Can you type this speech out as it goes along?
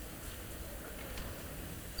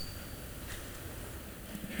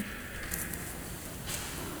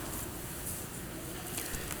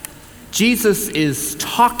Jesus is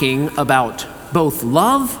talking about both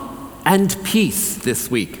love and peace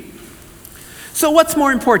this week. So what's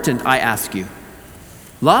more important, I ask you?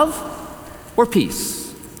 Love or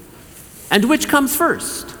peace? And which comes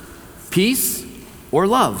first? Peace or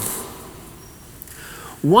love?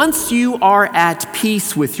 Once you are at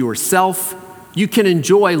peace with yourself, you can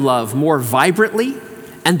enjoy love more vibrantly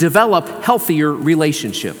and develop healthier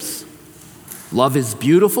relationships. Love is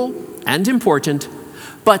beautiful and important,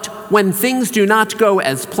 but when things do not go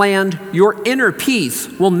as planned, your inner peace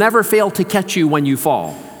will never fail to catch you when you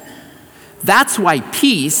fall. That's why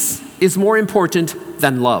peace is more important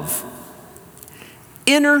than love.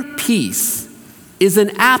 Inner peace is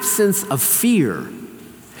an absence of fear,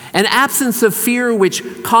 an absence of fear which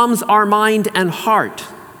calms our mind and heart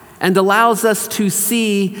and allows us to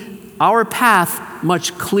see our path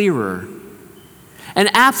much clearer. An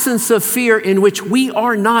absence of fear in which we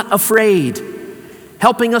are not afraid,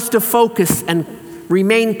 helping us to focus and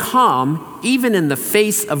remain calm even in the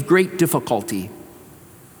face of great difficulty.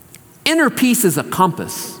 Inner peace is a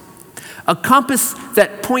compass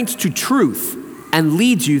that points to truth and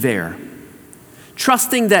leads you there,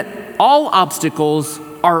 trusting that all obstacles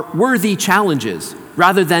are worthy challenges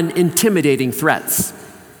rather than intimidating threats.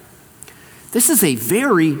 This is a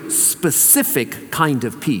very specific kind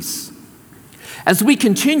of peace. As we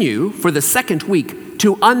continue for the second week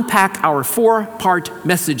to unpack our 4-part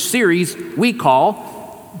message series we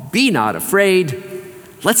call Be Not Afraid,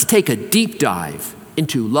 let's take a deep dive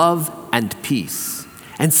into love and peace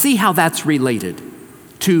and see how that's related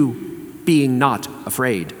to being not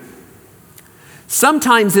afraid.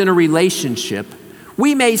 Sometimes in a relationship,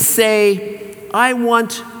 we may say, I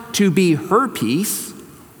want to be her peace,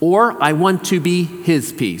 or I want to be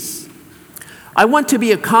his peace. I want to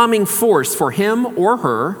be a calming force for him or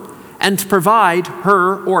her and to provide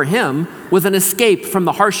her or him with an escape from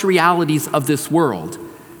the harsh realities of this world.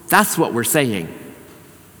 That's what we're saying.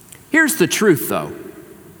 Here's the truth, though.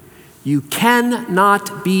 You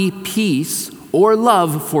cannot be peace or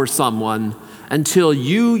love for someone until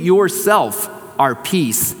you yourself are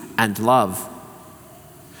peace and love.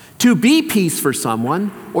 To be peace for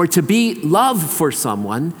someone or to be love for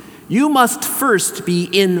someone, you must first be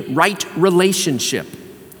in right relationship.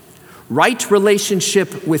 Right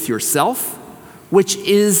relationship with yourself, which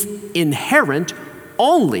is inherent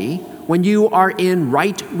only when you are in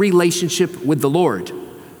right relationship with the Lord.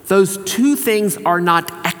 Those two things are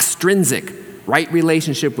not extrinsic. Right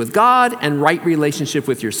relationship with God and right relationship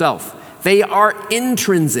with yourself. They are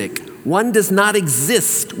intrinsic. One does not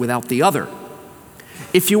exist without the other.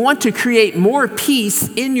 If you want to create more peace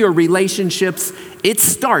in your relationships, it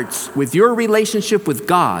starts with your relationship with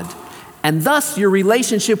God, and thus your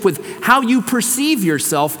relationship with how you perceive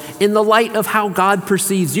yourself in the light of how God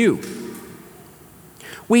perceives you.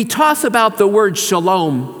 We toss about the word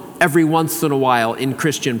shalom every once in a while in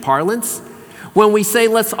Christian parlance. When we say,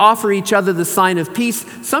 let's offer each other the sign of peace,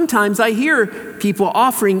 sometimes I hear people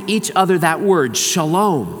offering each other that word,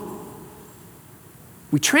 shalom.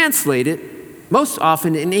 We translate it most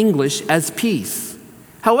often in English as peace.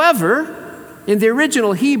 However, in the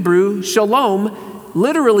original Hebrew, shalom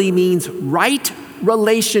literally means right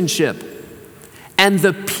relationship. And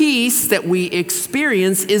the peace that we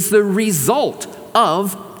experience is the result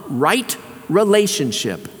of right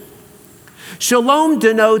relationship. Shalom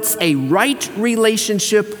denotes a right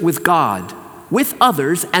relationship with God, with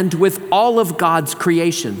others, and with all of God's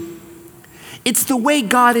creation. It's the way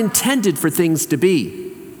God intended for things to be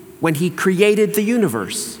when he created the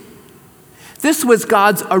universe. This was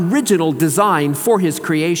God's original design for his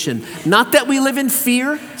creation. Not that we live in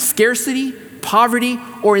fear, scarcity, poverty,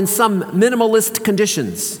 or in some minimalist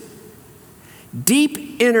conditions.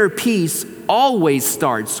 Deep inner peace always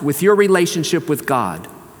starts with your relationship with God.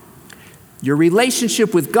 Your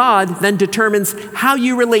relationship with God then determines how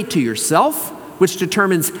you relate to yourself, which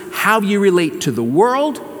determines how you relate to the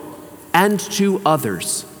world and to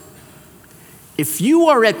others. If you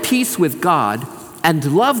are at peace with God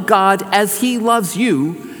and love God as he loves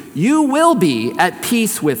you, you will be at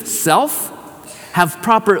peace with self, have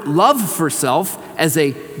proper love for self as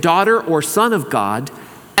a daughter or son of God,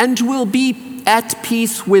 and will be at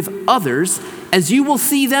peace with others as you will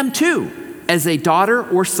see them too as a daughter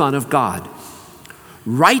or son of God.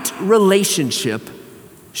 Right relationship,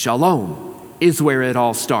 shalom, is where it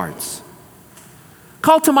all starts.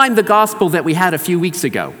 Call to mind the gospel that we had a few weeks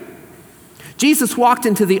ago. Jesus walked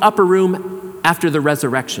into the upper room after the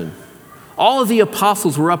resurrection. All of the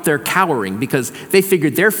apostles were up there cowering because they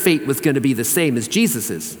figured their fate was going to be the same as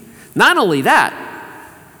Jesus's. Not only that,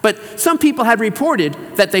 but some people had reported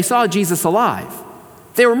that they saw Jesus alive.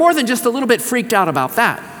 They were more than just a little bit freaked out about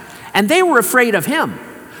that. And they were afraid of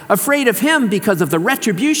him because of the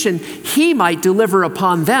retribution he might deliver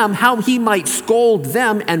upon them, how he might scold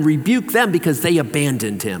them and rebuke them because they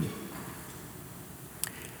abandoned him.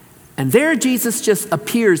 And there Jesus just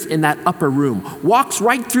appears in that upper room, walks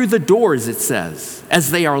right through the doors, it says,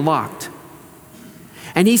 as they are locked.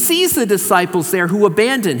 And he sees the disciples there who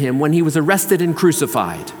abandoned him when he was arrested and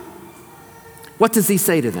crucified. What does he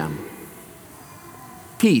say to them?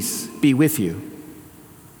 Peace be with you.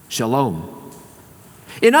 Shalom.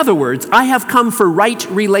 In other words, I have come for right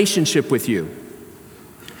relationship with you.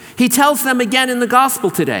 He tells them again in the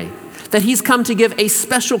gospel today that he's come to give a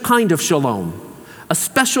special kind of shalom, a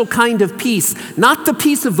special kind of peace, not the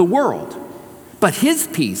peace of the world, but his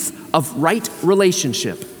peace of right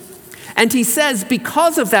relationship. And he says,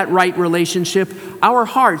 because of that right relationship, our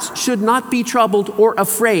hearts should not be troubled or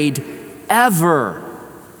afraid ever.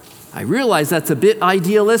 I realize that's a bit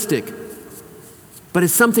idealistic, but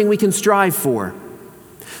it's something we can strive for.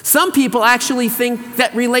 Some people actually think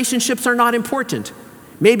that relationships are not important.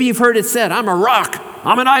 Maybe you've heard it said, I'm a rock,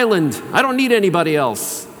 I'm an island, I don't need anybody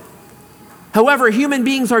else. However, human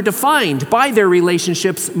beings are defined by their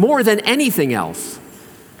relationships more than anything else.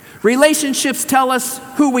 Relationships tell us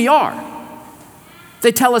who we are.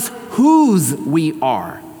 They tell us whose we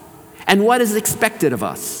are and what is expected of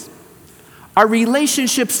us. Our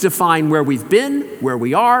relationships define where we've been, where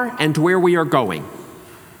we are, and where we are going.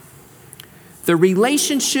 The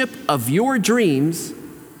relationship of your dreams,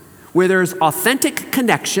 where there's authentic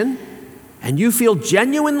connection and you feel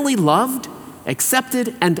genuinely loved,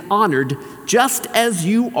 accepted, and honored just as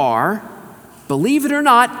you are, believe it or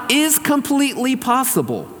not, is completely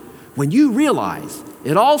possible when you realize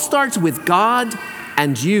it all starts with God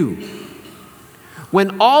and you.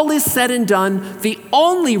 When all is said and done, the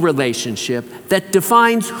only relationship that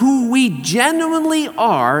defines who we genuinely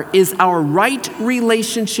are is our right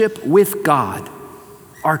relationship with God,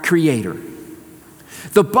 our Creator.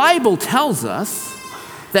 The Bible tells us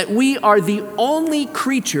that we are the only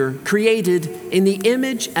creature created in the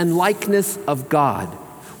image and likeness of God.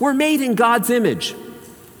 We're made in God's image.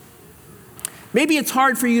 Maybe it's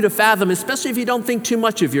hard for you to fathom, especially if you don't think too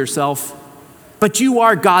much of yourself, but you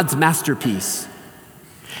are God's masterpiece.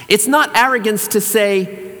 It's not arrogance to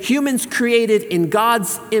say humans created in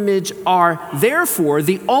God's image are therefore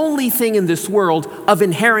the only thing in this world of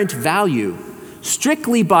inherent value.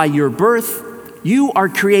 Strictly by your birth, you are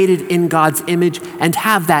created in God's image and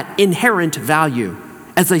have that inherent value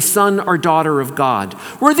as a son or daughter of God.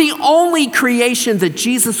 We're the only creation that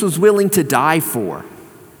Jesus was willing to die for.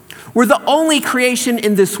 We're the only creation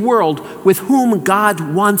in this world with whom God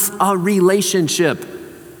wants a relationship.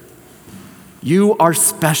 You are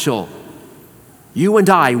special. You and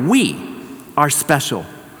I, we are special.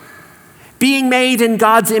 Being made in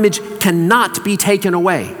God's image cannot be taken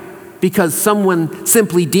away because someone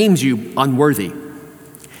simply deems you unworthy.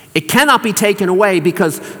 It cannot be taken away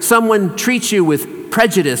because someone treats you with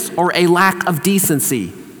prejudice or a lack of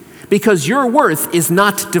decency, because your worth is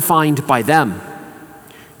not defined by them.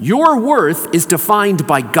 Your worth is defined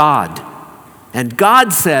by God, and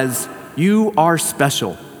God says you are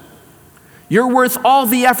special. You're worth all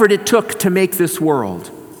the effort it took to make this world.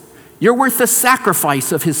 You're worth the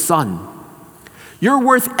sacrifice of his Son. You're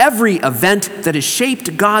worth every event that has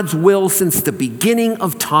shaped God's will since the beginning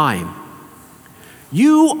of time.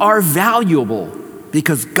 You are valuable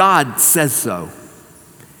because God says so.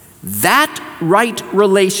 That right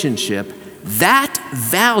relationship, that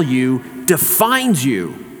value defines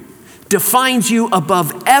you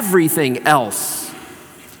above everything else.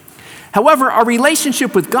 However, our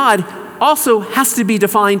relationship with God also has to be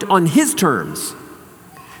defined on his terms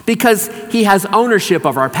because he has ownership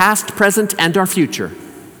of our past, present, and our future.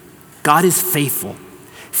 God is faithful,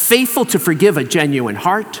 faithful to forgive a genuine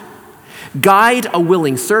heart, guide a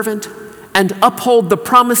willing servant, and uphold the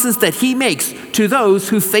promises that he makes to those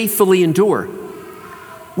who faithfully endure.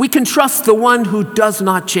 We can trust the one who does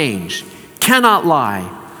not change, cannot lie,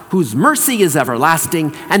 whose mercy is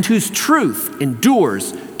everlasting, and whose truth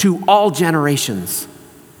endures to all generations.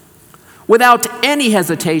 Without any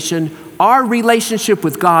hesitation, our relationship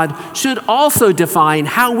with God should also define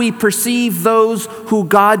how we perceive those who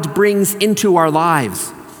God brings into our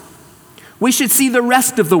lives. We should see the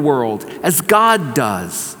rest of the world as God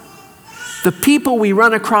does. The people we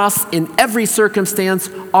run across in every circumstance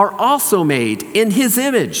are also made in his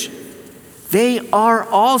image. They are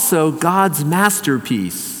also God's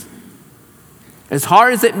masterpiece. As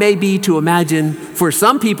hard as it may be to imagine for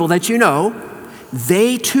some people that you know,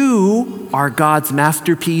 they too are God's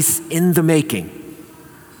masterpiece in the making.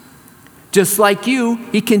 Just like you,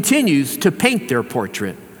 he continues to paint their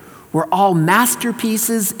portrait, We're all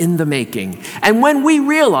masterpieces in the making. And when we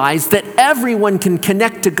realize that everyone can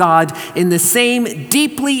connect to God in the same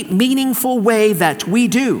deeply meaningful way that we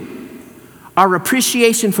do, our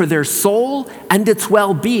appreciation for their soul and its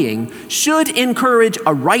well-being should encourage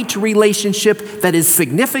a right relationship that is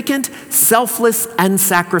significant, selfless, and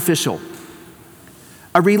sacrificial.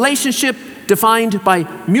 A relationship defined by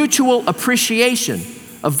mutual appreciation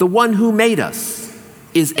of the one who made us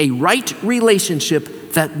is a right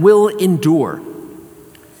relationship that will endure.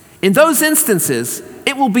 In those instances,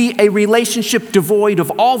 it will be a relationship devoid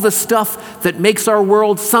of all the stuff that makes our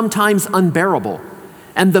world sometimes unbearable,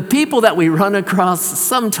 and the people that we run across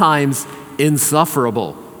sometimes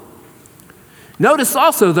insufferable. Notice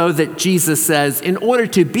also, though, that Jesus says in order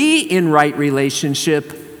to be in right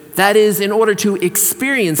relationship, that is, in order to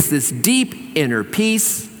experience this deep inner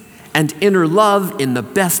peace and inner love in the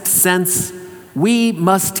best sense, we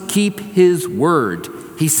must keep his word,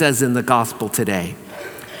 he says in the gospel today.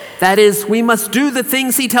 That is, we must do the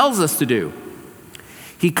things he tells us to do.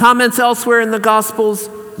 He comments elsewhere in the gospels,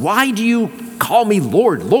 "Why do you call me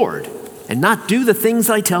Lord, Lord, and not do the things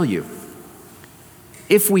I tell you?"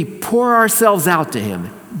 If we pour ourselves out to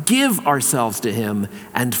him, give ourselves to him,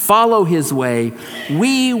 and follow his way,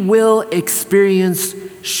 we will experience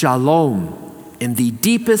shalom in the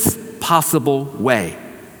deepest possible way.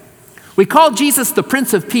 We call Jesus the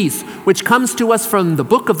Prince of Peace, which comes to us from the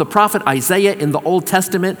book of the prophet Isaiah in the Old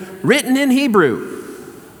Testament, written in Hebrew.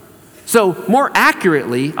 So more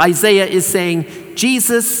accurately, Isaiah is saying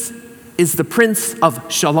Jesus is the Prince of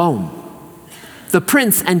Shalom, the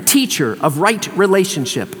Prince and teacher of right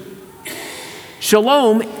relationship.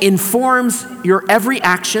 Shalom informs your every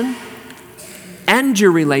action and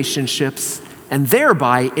your relationships, and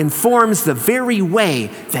thereby informs the very way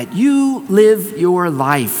that you live your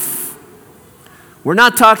life. We're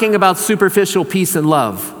not talking about superficial peace and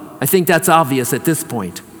love. I think that's obvious at this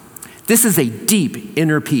point. This is a deep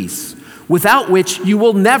inner peace, without which you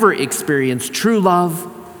will never experience true love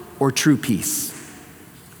or true peace.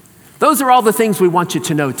 Those are all the things we want you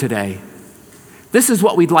to know today. This is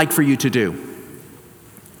what we'd like for you to do.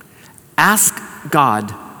 Ask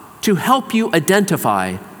God to help you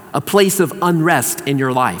identify a place of unrest in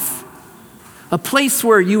your life, a place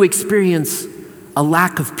where you experience a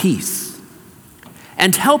lack of peace,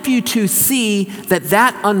 and help you to see that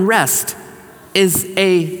that unrest is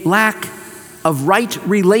a lack of right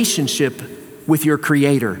relationship with your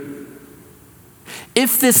Creator.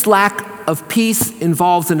 If this lack of peace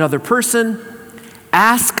involves another person,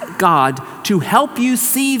 ask God to help you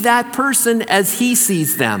see that person as he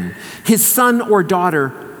sees them, his son or daughter,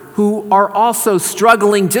 who are also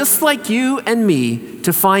struggling just like you and me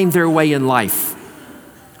to find their way in life.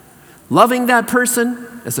 Loving that person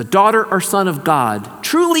as a daughter or son of God,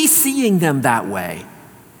 truly seeing them that way,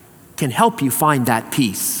 can help you find that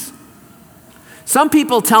peace. Some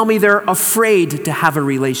people tell me they're afraid to have a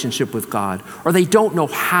relationship with God, or they don't know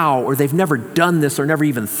how, or they've never done this or never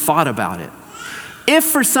even thought about it. If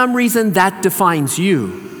for some reason that defines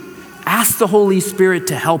you, ask the Holy Spirit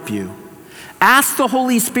to help you. Ask the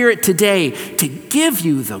Holy Spirit today to give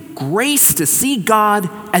you the grace to see God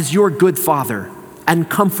as your good Father and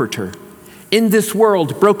comforter in this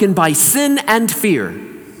world broken by sin and fear.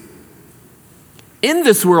 In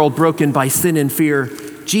this world broken by sin and fear,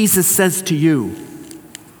 Jesus says to you,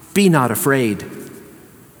 be not afraid.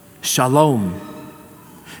 Shalom.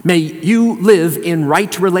 May you live in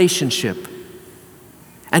right relationship.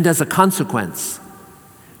 And as a consequence,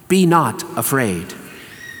 be not afraid.